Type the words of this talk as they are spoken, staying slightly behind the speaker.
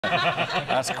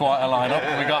That's quite a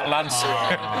lineup. We got Lance,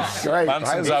 Lance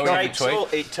and Zoe in between.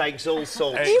 It takes all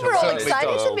sorts. You were all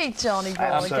excited to meet Johnny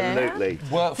Ball again. Absolutely.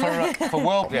 For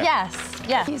World. Yeah.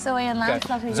 Yes. Zoe and Lance.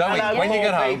 Okay. Zoe, when you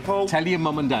get home, tell your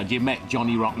mum and dad you met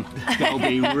Johnny Rotten. They'll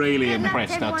be really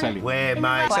impressed, I'll tell you. We're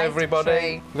mates.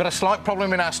 Everybody. We've got a slight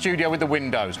problem in our studio with the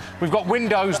windows. We've got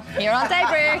windows. Here on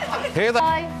DayB. Here they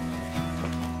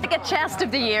Like a chest of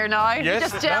the year now.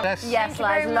 Yes. Just yes, Yes,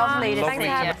 lads, lovely to Lovely.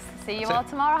 see you. See you all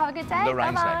tomorrow. Have a good day.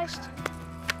 Lorraine's Bye-bye. next.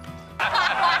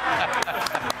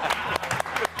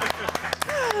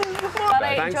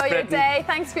 Enjoy your day.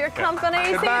 Thanks for your company.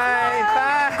 See you tomorrow.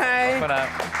 Bye.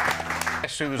 But,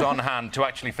 guess who's on hand to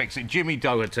actually fix it? Jimmy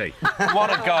Doherty.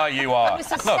 What a guy you are. It's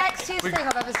the sexiest thing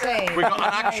I've ever seen. We've got an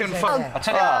action film. I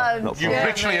tell you, you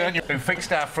literally earned who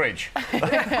fixed our fridge.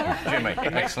 Jimmy,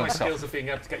 excellent stuff. Skills of being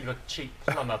able to get you a cheap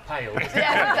plumber pail.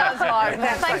 Yeah, it does, Mark.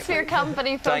 Thanks for your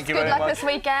company, folks. Thank you Good very luck much. this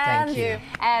weekend. Thank you.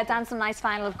 Dance and Nice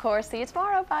final, of course. See you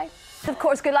tomorrow. Bye. Of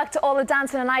course, good luck to all the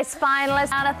Dance and Nice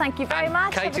finalists. Anna, thank you very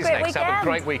much. Katie's Have a great next. weekend. Have a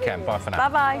great weekend. Bye for now.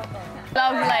 Bye-bye.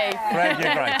 Lovely. Fred,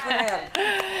 you're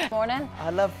great. Morning. I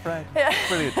love Fred.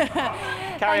 Brilliant.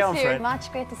 Carry on, Fred. Very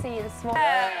much. Great to see you this morning.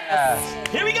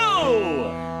 Here we go!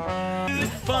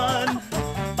 Fun.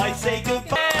 I say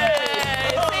goodbye.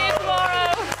 See you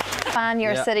tomorrow. Fan,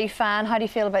 you're a City fan. How do you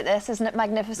feel about this? Isn't it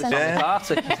magnificent?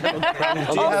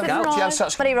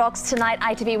 Somebody rocks tonight,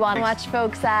 ITV1. Much,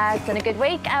 folks. It's been a good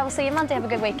week. I will see you Monday. Have a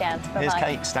good weekend. Bye-bye. Here's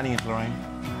Kate standing in for Lorraine.